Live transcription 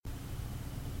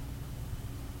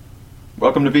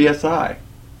Welcome to VSI,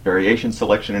 Variation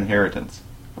Selection Inheritance,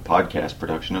 a podcast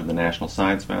production of the National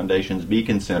Science Foundation's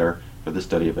Beacon Center for the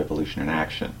Study of Evolution in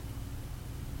Action.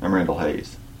 I'm Randall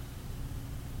Hayes.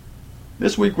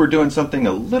 This week we're doing something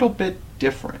a little bit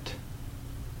different.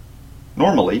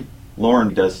 Normally,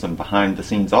 Lauren does some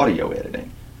behind-the-scenes audio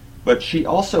editing, but she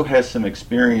also has some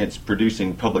experience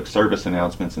producing public service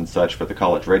announcements and such for the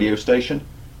college radio station.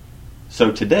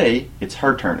 So today, it's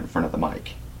her turn in front of the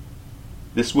mic.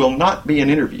 This will not be an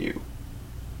interview.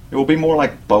 It will be more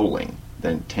like bowling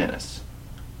than tennis.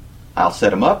 I'll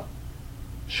set him up,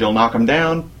 she'll knock him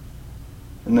down,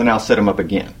 and then I'll set him up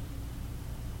again.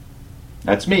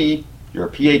 That's me, your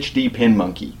PhD pin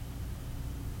monkey.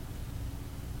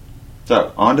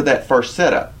 So, on to that first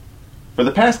setup. For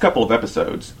the past couple of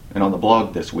episodes, and on the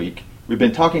blog this week, we've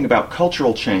been talking about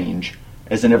cultural change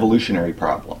as an evolutionary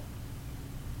problem.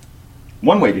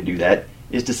 One way to do that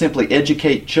is to simply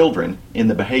educate children in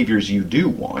the behaviors you do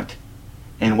want,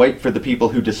 and wait for the people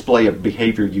who display a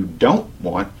behavior you don't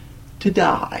want to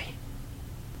die.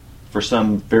 For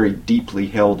some very deeply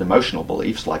held emotional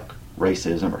beliefs like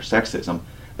racism or sexism,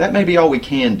 that may be all we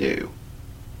can do.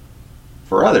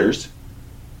 For others,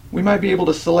 we might be able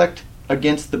to select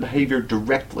against the behavior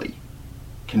directly,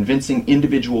 convincing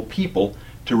individual people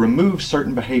to remove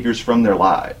certain behaviors from their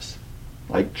lives,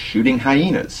 like shooting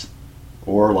hyenas,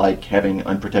 or like having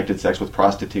unprotected sex with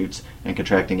prostitutes and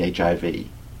contracting HIV.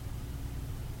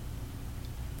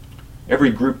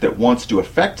 Every group that wants to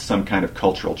affect some kind of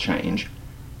cultural change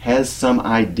has some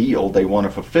ideal they want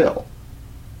to fulfill.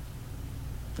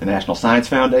 The National Science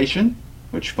Foundation,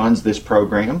 which funds this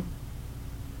program,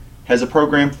 has a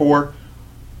program for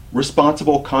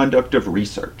responsible conduct of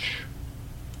research.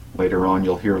 Later on,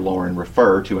 you'll hear Lauren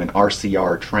refer to an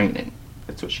RCR training.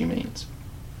 That's what she means.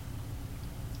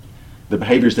 The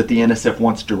behaviors that the NSF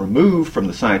wants to remove from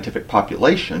the scientific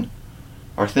population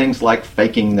are things like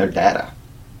faking their data.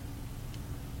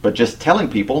 But just telling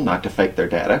people not to fake their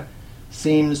data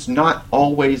seems not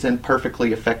always and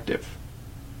perfectly effective.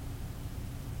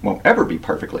 Won't ever be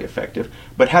perfectly effective,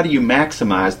 but how do you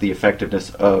maximize the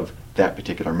effectiveness of that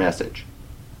particular message?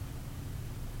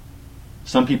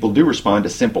 Some people do respond to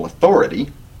simple authority,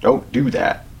 don't do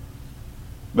that,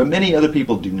 but many other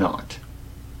people do not.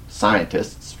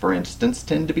 Scientists, for instance,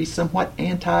 tend to be somewhat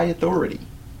anti-authority.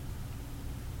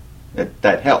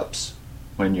 That helps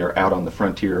when you're out on the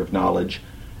frontier of knowledge,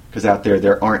 because out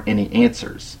there aren't any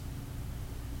answers.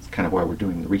 It's kind of why we're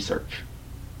doing the research.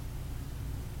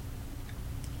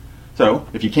 So,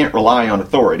 if you can't rely on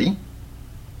authority,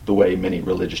 the way many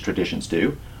religious traditions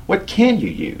do, what can you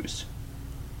use?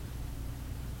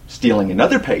 Stealing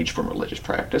another page from religious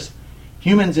practice,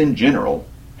 humans in general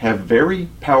have very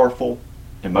powerful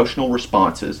emotional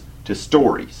responses to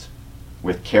stories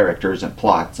with characters and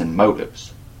plots and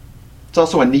motives. It's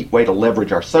also a neat way to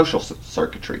leverage our social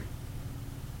circuitry.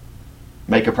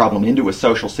 Make a problem into a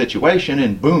social situation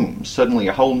and boom, suddenly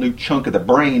a whole new chunk of the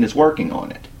brain is working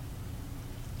on it.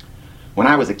 When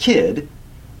I was a kid,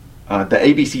 the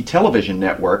ABC television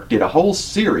network did a whole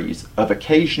series of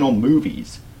occasional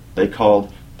movies they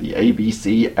called the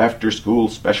ABC After School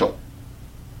Special.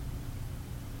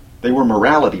 They were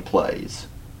morality plays,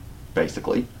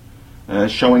 basically,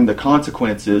 showing the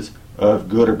consequences of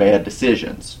good or bad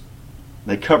decisions.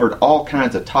 They covered all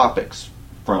kinds of topics,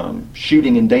 from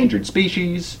shooting endangered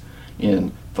species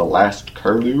in The Last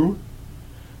Curlew,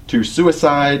 to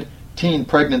suicide, teen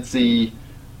pregnancy,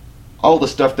 all the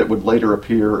stuff that would later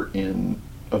appear in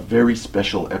a very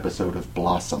special episode of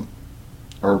Blossom,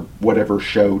 or whatever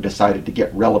show decided to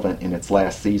get relevant in its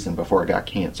last season before it got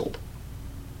canceled.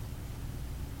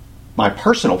 My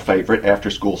personal favorite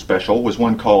after-school special was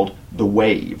one called The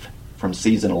Wave from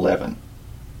season 11.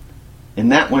 In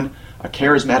that one, a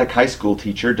charismatic high school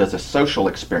teacher does a social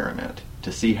experiment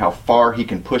to see how far he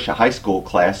can push a high school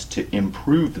class to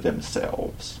improve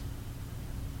themselves.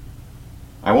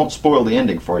 I won't spoil the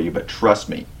ending for you, but trust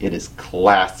me, it is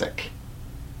classic.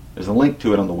 There's a link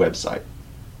to it on the website.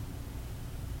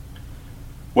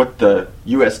 What the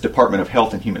U.S. Department of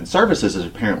Health and Human Services has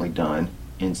apparently done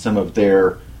in some of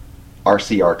their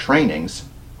RCR trainings,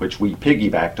 which we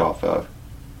piggybacked off of,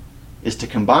 is to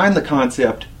combine the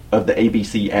concept of the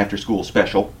ABC After School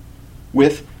Special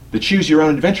with the Choose Your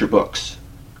Own Adventure books,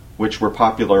 which were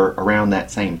popular around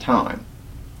that same time.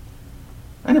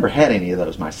 I never had any of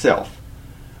those myself,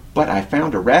 but I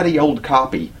found a ratty old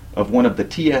copy of one of the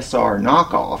TSR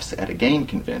knockoffs at a game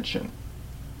convention,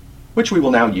 which we will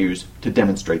now use to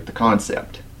demonstrate the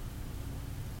concept.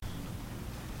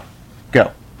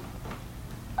 Go.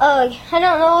 Ugh, I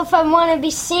don't know if I want to be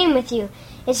seen with you.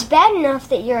 It's bad enough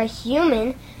that you're a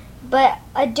human, but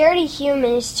a dirty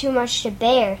human is too much to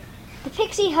bear. The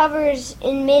pixie hovers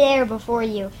in midair before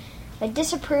you, a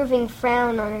disapproving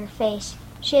frown on her face.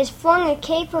 She has flung a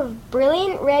cape of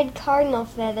brilliant red cardinal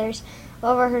feathers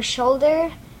over her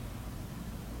shoulder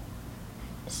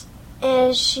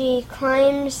as she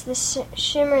climbs the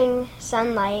shimmering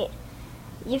sunlight.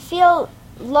 You feel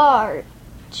large,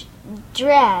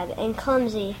 drab, and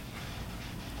clumsy.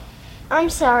 I'm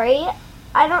sorry,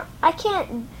 I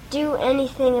can't do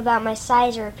anything about my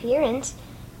size or appearance,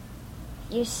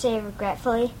 you say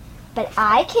regretfully. But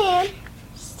I can,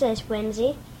 says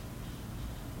Whimsy.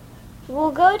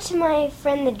 We'll go to my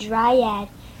friend the Dryad.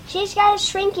 She's got a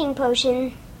shrinking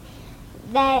potion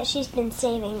that she's been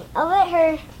saving.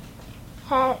 I'll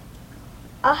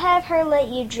have her let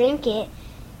you drink it,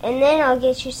 and then I'll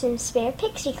get you some spare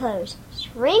pixie clothes.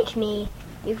 Shrink me,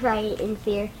 you cry in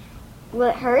fear. Will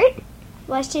it hurt?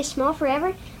 Will I stay small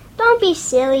forever? Don't be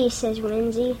silly, says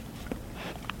Whimsy.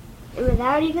 And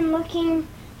without even looking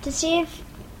to see if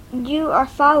you are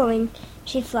following,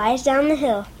 she flies down the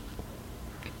hill.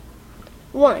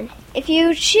 1. If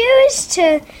you choose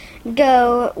to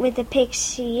go with the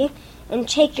pixie and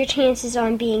take your chances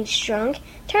on being strong,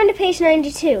 turn to page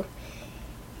 92.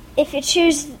 If you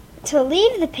choose to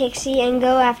leave the pixie and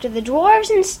go after the dwarves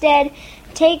instead,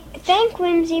 thank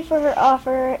Whimsy for her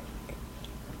offer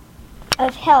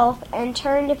of help and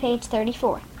turn to page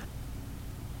 34.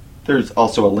 There's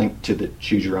also a link to the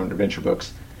Choose Your Own Adventure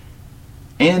books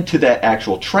and to that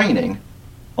actual training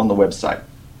on the website.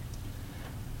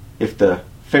 If the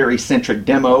fairy-centric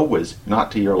demo was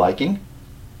not to your liking,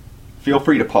 feel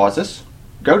free to pause us,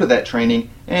 go to that training,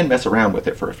 and mess around with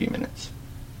it for a few minutes.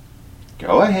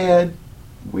 Go ahead.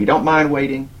 We don't mind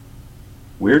waiting.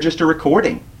 We're just a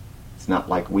recording. It's not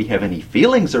like we have any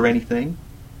feelings or anything.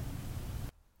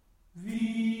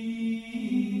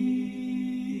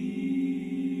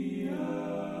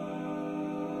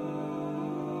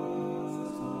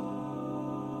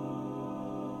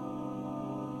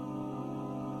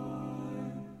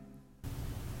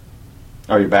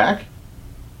 Are you back?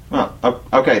 Well,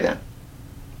 okay then.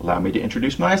 Allow me to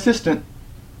introduce my assistant.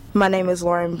 My name is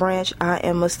Lauren Branch. I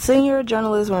am a senior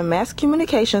journalism and mass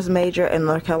communications major at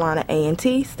North Carolina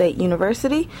A&T State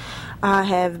University. I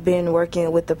have been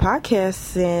working with the podcast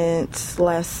since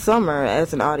last summer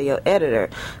as an audio editor.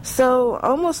 So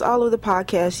almost all of the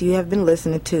podcasts you have been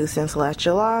listening to since last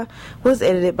July was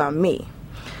edited by me.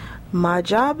 My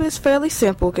job is fairly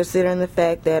simple considering the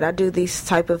fact that I do these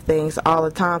type of things all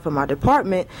the time for my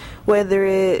department, whether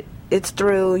it's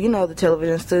through, the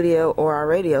television studio or our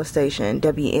radio station,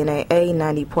 WNAA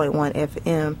 90.1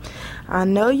 FM. I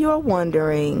know you're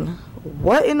wondering,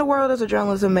 what in the world is a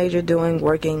journalism major doing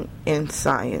working in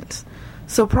science?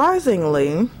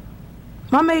 Surprisingly,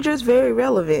 my major is very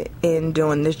relevant in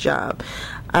doing this job.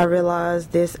 I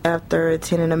realized this after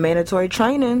attending a mandatory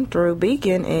training through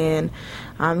Beacon, and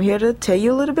I'm here to tell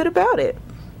you a little bit about it.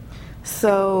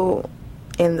 So,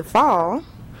 in the fall,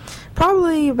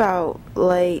 probably about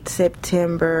late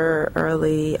September,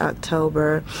 early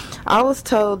October, I was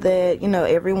told that,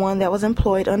 everyone that was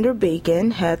employed under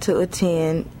Beacon had to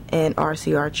attend an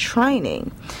RCR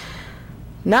training.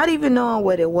 Not even knowing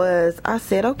what it was, I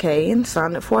said okay and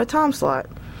signed up for a time slot.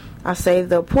 I saved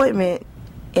the appointment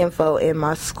info in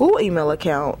my school email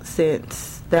account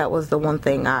since that was the one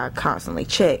thing I constantly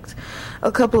checked.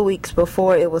 A couple of weeks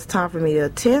before it was time for me to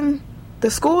attend,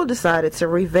 the school decided to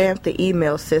revamp the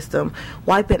email system,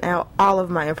 wiping out all of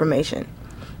my information.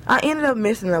 I ended up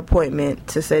missing the appointment,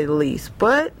 to say the least,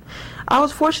 but I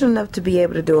was fortunate enough to be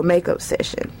able to do a makeup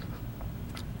session.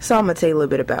 So I'm going to tell you a little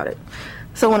bit about it.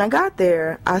 So when I got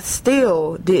there, I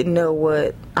still didn't know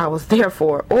what I was there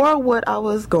for or what I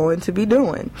was going to be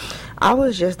doing. I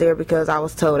was just there because I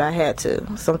was told I had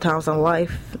to. Sometimes in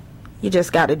life, you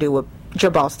just got to do what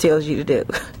your boss tells you to do.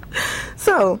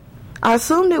 So I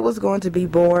assumed it was going to be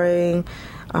boring,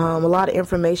 a lot of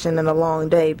information and a long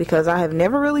day because I have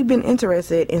never really been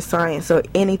interested in science or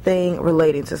anything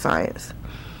relating to science.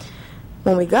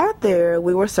 When we got there,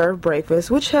 we were served breakfast,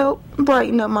 which helped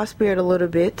brighten up my spirit a little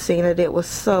bit, seeing that it was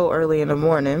so early in the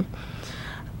morning.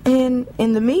 And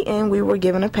in the meeting, we were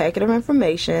given a packet of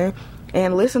information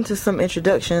and listened to some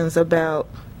introductions about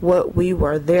what we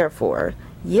were there for.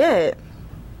 Yet,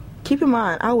 keep in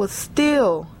mind, I was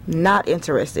still not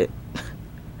interested.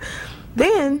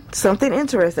 Then, something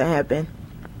interesting happened.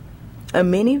 A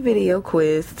mini video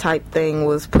quiz type thing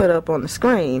was put up on the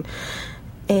screen.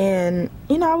 And,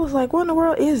 I was like, what in the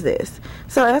world is this?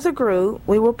 So as a group,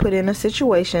 we were put in a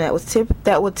situation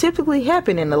that would typically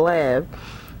happen in the lab.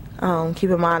 Keep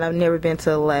in mind, I've never been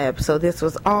to a lab, so this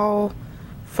was all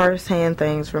first-hand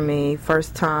things for me,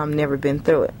 first time, never been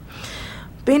through it.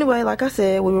 But anyway, like I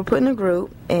said, we were put in a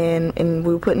group, and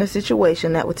we were put in a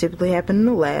situation that would typically happen in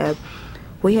the lab.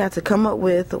 We had to come up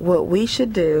with what we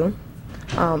should do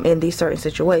in these certain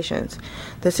situations.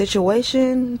 The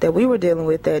situation that we were dealing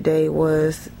with that day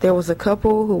was there was a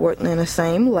couple who worked in the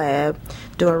same lab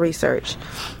doing research.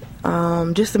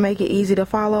 Just to make it easy to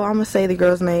follow, I'm going to say the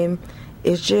girl's name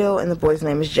is Jill and the boy's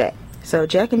name is Jack. So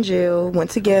Jack and Jill went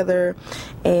together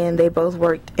and they both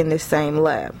worked in the same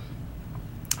lab.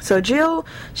 So Jill,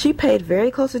 she paid very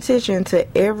close attention to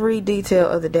every detail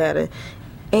of the data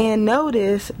and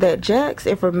noticed that Jack's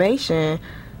information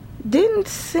didn't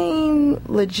seem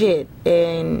legit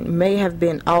and may have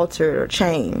been altered or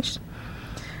changed.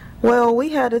 Well, we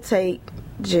had to take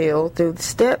Jill through the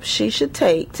steps she should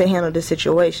take to handle the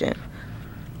situation.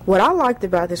 What I liked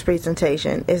about this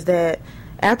presentation is that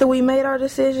after we made our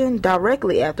decision,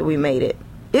 directly after we made it,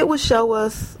 it would show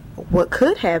us what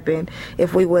could happen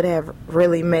if we would have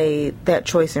really made that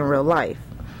choice in real life.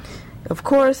 Of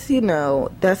course,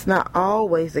 that's not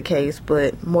always the case,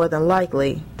 but more than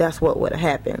likely, that's what would have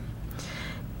happened.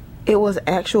 It was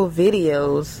actual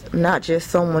videos, not just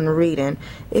someone reading.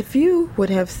 If you would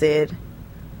have said,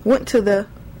 went to the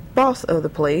boss of the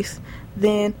place,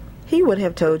 then he would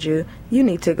have told you, you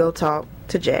need to go talk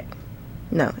to Jack.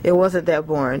 No, it wasn't that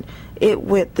boring. It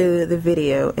went through the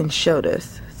video and showed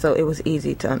us, so it was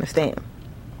easy to understand.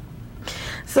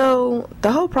 So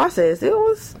the whole process, it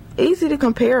was easy to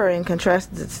compare and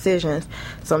contrast the decisions.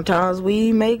 Sometimes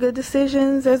we made good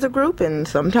decisions as a group and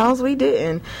sometimes we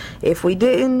didn't. If we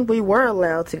didn't, we were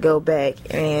allowed to go back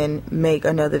and make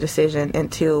another decision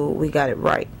until we got it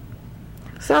right.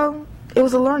 So it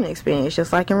was a learning experience,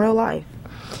 just like in real life.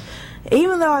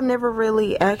 Even though I never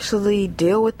really actually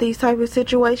deal with these type of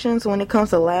situations when it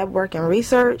comes to lab work and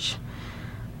research,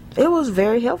 it was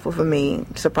very helpful for me,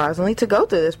 surprisingly, to go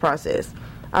through this process.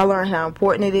 I learned how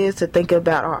important it is to think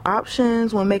about our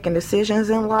options when making decisions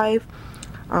in life,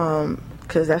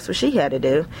 because that's what she had to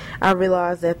do. I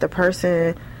realized that the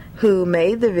person who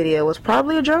made the video was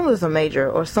probably a journalism major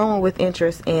or someone with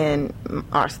interest in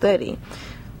our study,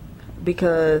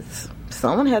 because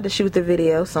someone had to shoot the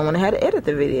video, someone had to edit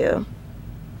the video.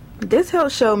 This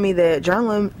helped show me that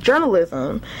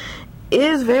journalism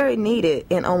is very needed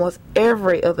in almost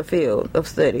every other field of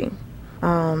study.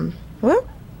 Well,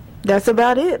 that's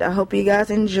about it. I hope you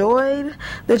guys enjoyed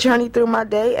the journey through my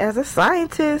day as a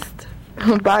scientist.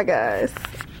 Bye, guys.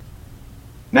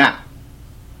 Now,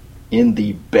 in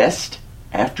the best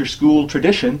after-school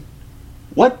tradition,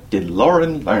 what did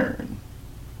Lauren learn?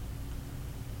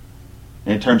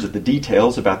 In terms of the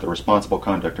details about the responsible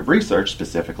conduct of research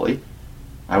specifically,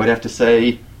 I would have to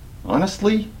say,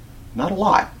 honestly, not a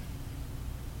lot.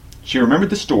 She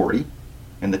remembered the story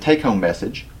and the take-home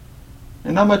message,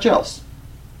 and not much else.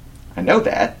 I know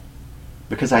that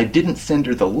because I didn't send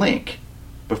her the link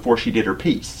before she did her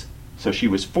piece, so she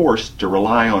was forced to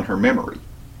rely on her memory.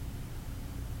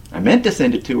 I meant to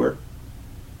send it to her.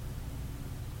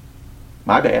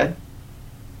 My bad.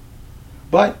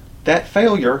 But that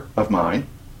failure of mine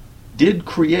did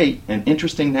create an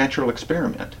interesting natural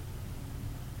experiment.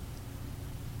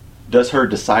 Does her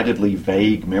decidedly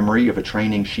vague memory of a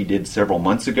training she did several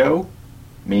months ago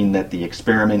mean that the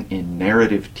experiment in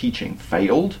narrative teaching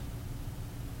failed?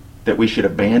 That we should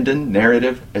abandon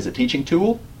narrative as a teaching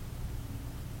tool?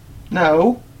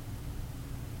 No.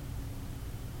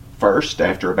 First,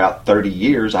 after about 30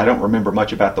 years, I don't remember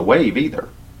much about the wave either.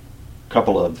 A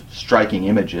couple of striking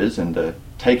images and the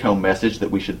take-home message that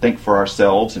we should think for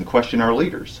ourselves and question our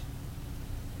leaders.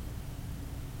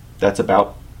 That's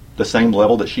about the same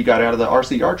level that she got out of the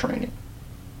RCR training.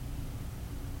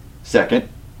 Second,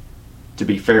 to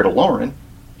be fair to Lauren,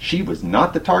 she was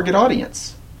not the target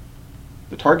audience.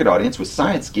 The target audience was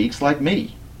science geeks like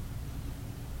me.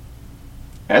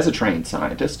 As a trained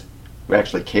scientist, who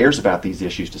actually cares about these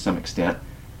issues to some extent,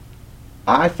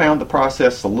 I found the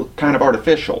process kind of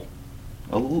artificial,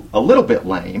 a little bit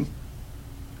lame,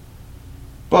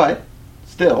 but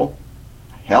still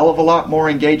a hell of a lot more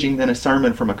engaging than a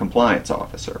sermon from a compliance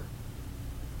officer.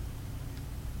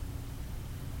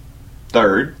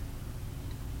 Third,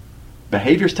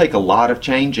 behaviors take a lot of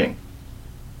changing.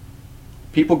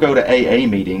 People go to AA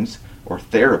meetings or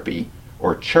therapy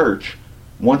or church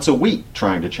once a week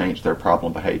trying to change their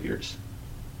problem behaviors.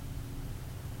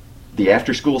 The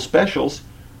after-school specials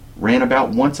ran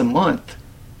about once a month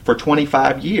for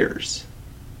 25 years.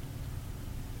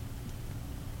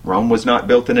 Rome was not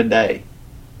built in a day.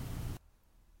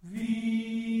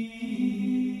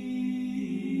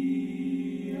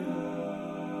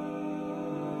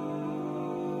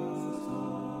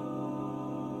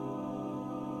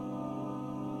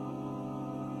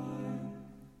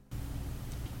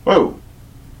 Whoa,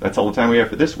 that's all the time we have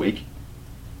for this week.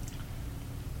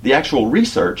 The actual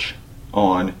research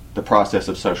on the process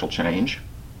of social change,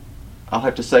 I'll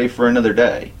have to save for another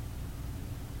day.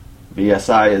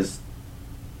 VSI is...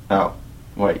 Oh,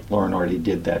 wait, Lauren already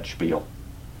did that spiel.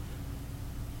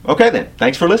 Okay then,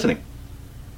 thanks for listening.